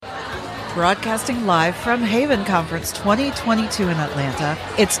Broadcasting live from Haven Conference 2022 in Atlanta,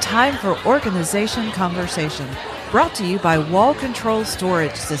 it's time for Organization Conversation, brought to you by Wall Control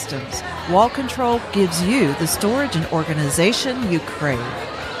Storage Systems. Wall Control gives you the storage and organization you crave.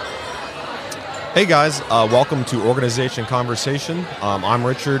 Hey guys, welcome to Organization Conversation. I'm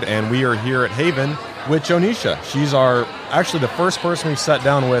Richard, and we are here at Haven with Jonisha. She's actually the first person we've sat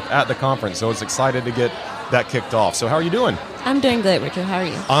down with at the conference, so it's excited to get that kicked off. So how are you doing? I'm doing good, Richard. How are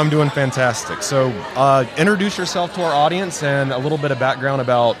you? I'm doing fantastic. So introduce yourself to our audience and a little bit of background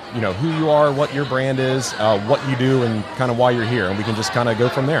about who you are, what your brand is, what you do, and kind of why you're here, and we can just kind of go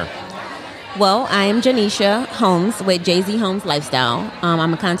from there. Well, I am Jonisha Holmes with Holmes Lifestyle.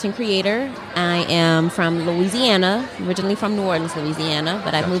 I'm a content creator. I am from Louisiana, originally from New Orleans, Louisiana,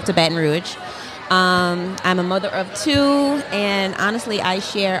 but I've moved to Baton Rouge. I'm a mother of two, and honestly, I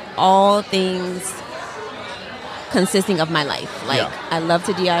share all things consisting of my life. I love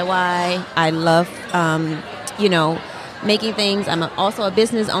to DIY. I love, making things. I'm also a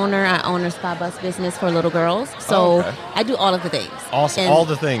business owner. I own a spa bus business for little girls. So I do all of the things. Awesome. All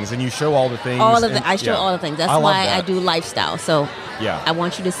the things. And you show all the things. I show all the things. That's why I do lifestyle. So I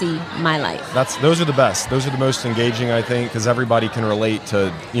want you to see my life. Those are the best. Those are the most engaging, I think, because everybody can relate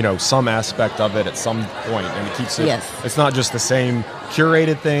to, some aspect of it at some point. And it keeps it, it's not just the same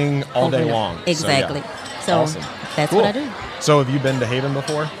curated thing all day long. Exactly. So awesome. That's what I do. So have you been to Haven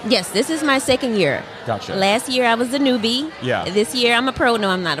before? Yes, this is my second year. Gotcha. Last year I was a newbie. Yeah. This year I'm a pro. No,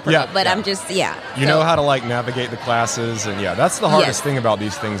 I'm not a pro. But I'm just, You know how to navigate the classes. And that's the hardest thing about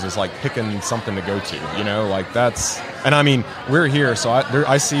these things is picking something to go to, and I mean, we're here. So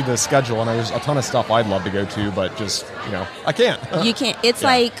I see the schedule and there's a ton of stuff I'd love to go to, but just, I can't. You can't. It's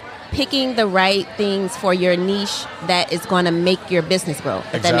like picking the right things for your niche that is going to make your business grow,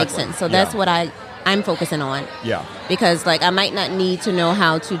 if that makes sense. So that's what I'm focusing on. Yeah. Because I might not need to know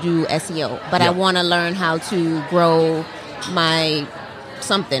how to do SEO, but I want to learn how to grow my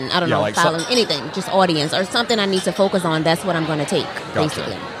something. I don't know, following anything, just audience or something I need to focus on. That's what I'm going to take,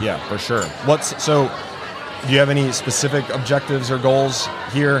 basically. Yeah, for sure. So do you have any specific objectives or goals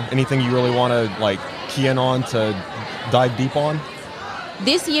here? Anything you really want to key in on to dive deep on?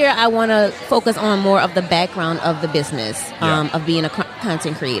 This year, I want to focus on more of the background of the business, of being a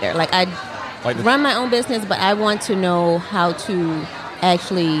content creator. I run my own business, but I want to know how to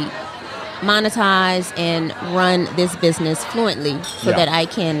actually monetize and run this business fluently so that I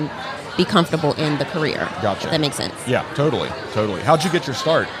can be comfortable in the career. Gotcha. If that makes sense. Yeah, totally. How'd you get your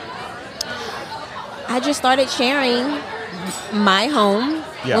start? I just started sharing my home.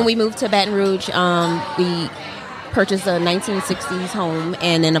 When we moved to Baton Rouge. We purchased a 1960s home,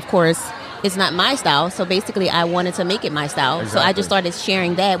 and then, of course, it's not my style, so basically I wanted to make it my style. Exactly. So I just started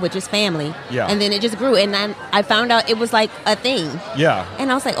sharing that with just family. Yeah. And then it just grew, and then I found out it was a thing. Yeah.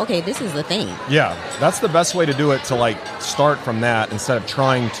 And I was like, okay, this is the thing. Yeah. That's the best way to do it, to start from that instead of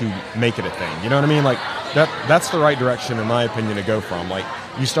trying to make it a thing. You know what I mean? That's the right direction, in my opinion, to go from.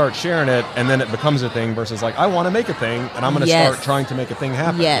 You start sharing it, and then it becomes a thing versus I want to make a thing, and I'm going to start trying to make a thing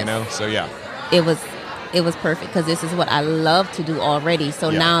happen. Yes. So yeah. It was perfect because this is what I love to do already. So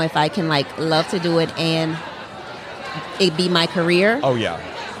now if I can love to do it and it be my career. Oh yeah,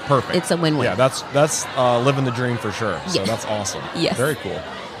 perfect. It's a win-win. Yeah, that's living the dream for sure. So that's awesome. Yes. Very cool.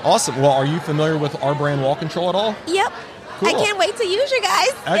 Awesome. Well, are you familiar with our brand Wall Control at all? Yep. Cool. I can't wait to use you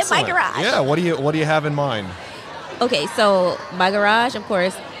guys. Excellent. In my garage. Yeah. What do you have in mind? Okay, so my garage, of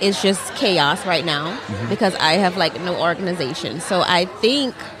course, is just chaos right now because I have no organization. So I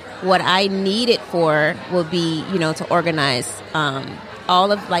think what I need it for will be, to organize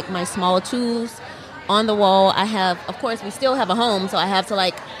all of my small tools on the wall. I have, of course, we still have a home, so I have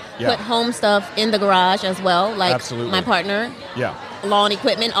to put home stuff in the garage as well, Absolutely. My partner, lawn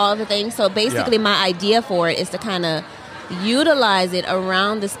equipment, all of the things. So basically my idea for it is to kind of utilize it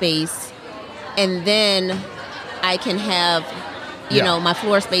around the space, and then I can have, my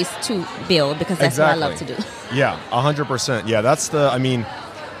floor space to build, because that's what I love to do. Yeah, 100%. Yeah, that's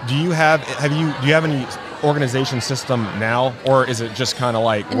do you have any organization system now, or is it just kind of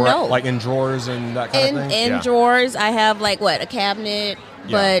no. In drawers and that kind of thing? In drawers, I have a cabinet,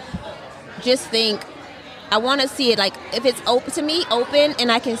 but just think, I want to see it if it's open to me,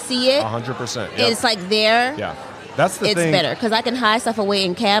 and I can see it. 100%. Yep. It's there. Yeah. That's the thing. It's better because I can hide stuff away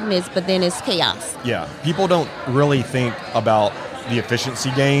in cabinets, but then it's chaos. Yeah. People don't really think about the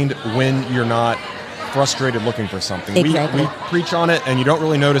efficiency gained when you're not frustrated looking for something. Exactly. We preach on it, and you don't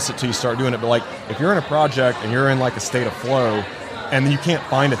really notice it till you start doing it. But if you're in a project and you're in a state of flow, and you can't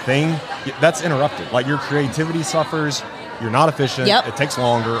find a thing, that's interrupted. Your creativity suffers. you're not efficient. Yep. It takes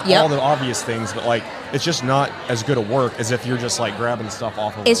longer. Yep. All the obvious things, but like it's just not as good a work as if you're just like grabbing stuff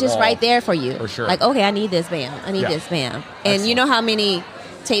off of. It's the just wall. right there for you. For sure. Like, okay, I need this, bam. I need this, bam. And Excellent. you know how many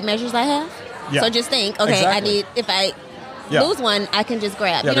tape measures I have? Yeah. So just think, okay, Exactly. I need, if I lose one, I can just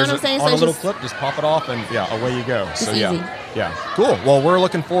grab. Yeah, you know what I'm saying? On So a little just, clip, just pop it off, and away you go. So easy. yeah, cool. Well, we're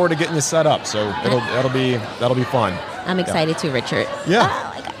looking forward to getting you set up. So that'll be fun. I'm excited too, Richard. Yeah.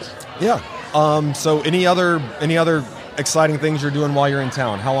 Oh my gosh. Yeah. So any other exciting things you're doing while you're in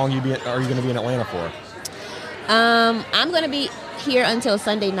town? How long are you going to be in Atlanta for? I'm going to be here until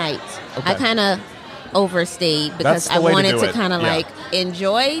Sunday night. Okay. I kind of overstayed because That's the I way to wanted do to it. kind of Yeah. like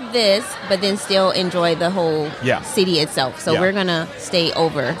enjoy this, but then still enjoy the whole city itself. So we're going to stay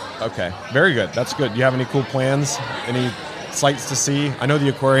over. Okay. Very good. That's good. Do you have any cool plans? Any sights to see? I know the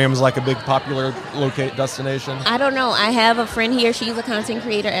aquarium is like a big popular destination. I don't know. I have a friend here. She's a content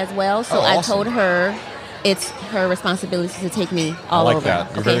creator as well. So awesome. I told her it's her responsibility to take me all over. I like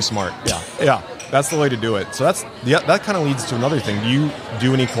that. You're very smart. Yeah. That's the way to do it. So that kind of leads to another thing. Do you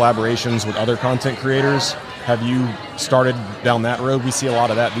do any collaborations with other content creators? Have you started down that road? We see a lot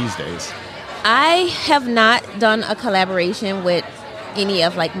of that these days. I have not done a collaboration with any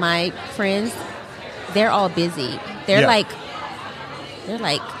of like my friends. They're all busy. They're like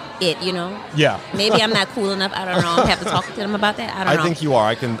it, you know? Yeah. Maybe I'm not cool enough. I don't know. I have to talk to them about that. I don't know. I think you are.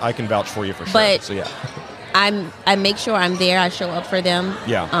 I can vouch for you for sure. But so yeah. I make sure I'm there. I show up for them.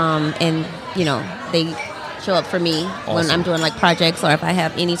 Yeah. And you know, they show up for me when I'm doing like projects, or if I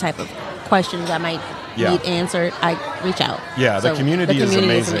have any type of questions I might need answered, I reach out. Yeah, So the community is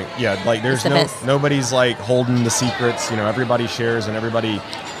amazing. Like there's best. nobody's like holding the secrets. You know, everybody shares and everybody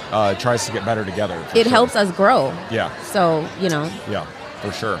tries to get better together. It helps us grow. Yeah. So, you know. Yeah,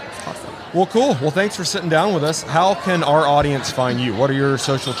 for sure. Awesome. Well, cool. Well, thanks for sitting down with us. How can our audience find you? What are your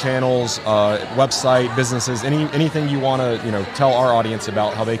social channels, website, businesses, anything you want to, tell our audience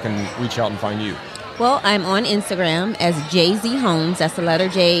about how they can reach out and find you? Well, I'm on Instagram as JZ Holmes. That's the letter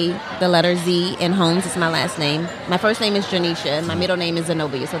J, the letter Z, and Holmes is my last name. My first name is Jonisha, and my middle name is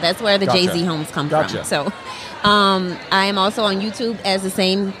Zenobia. So that's where the JZ Holmes come from. So I am also on YouTube as the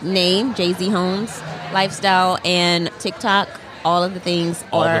same name, JZ Holmes Lifestyle, and TikTok. All of the things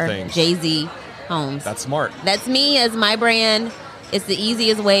are JZ Holmes. That's smart. That's me as my brand. It's the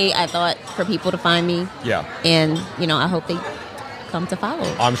easiest way, I thought, for people to find me. Yeah. And, I hope they come to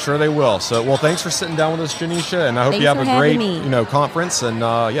follow. I'm sure they will. So, well, thanks for sitting down with us, Jonisha, and I hope you have a great, conference, and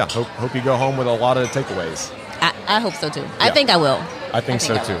hope you go home with a lot of takeaways. I hope so too. Yeah. I think I will. I think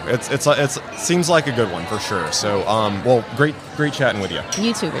so too. It seems like a good one for sure. So, well, great chatting with you.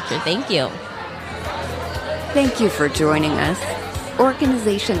 You too, Richard. Thank you. Thank you for joining us.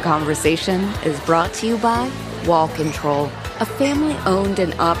 Organization Conversation is brought to you by Wall Control, a family-owned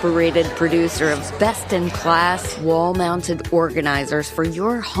and operated producer of best-in-class wall-mounted organizers for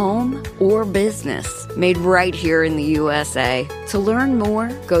your home or business, made right here in the USA. To learn more,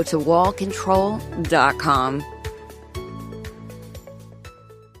 go to wallcontrol.com.